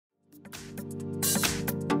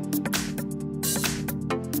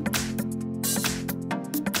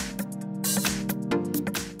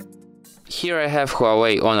Here I have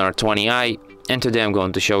Huawei Honor 20i, and today I'm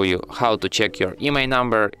going to show you how to check your IMEI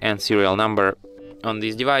number and serial number on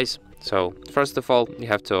this device. So first of all, you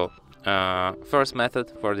have to first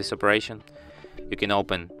method for this operation. You can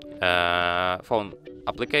open phone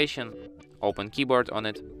application, open keyboard on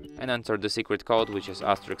it, and enter the secret code, which is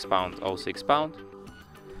 *#06#,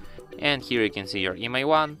 and here you can see your IMEI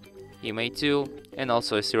 1, IMEI 2, and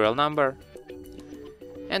also a serial number.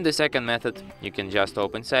 And the second method, you can just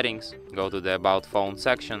open settings, go to the about phone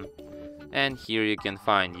section, and here you can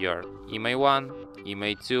find your IMEI 1,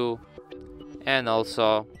 IMEI 2, and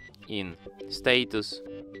also in status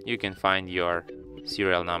you can find your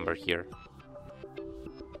serial number here.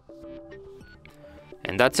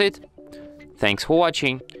 And that's it. Thanks for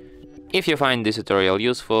watching. If you find this tutorial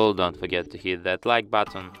useful, don't forget to hit that like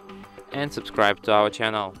button and subscribe to our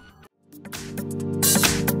channel.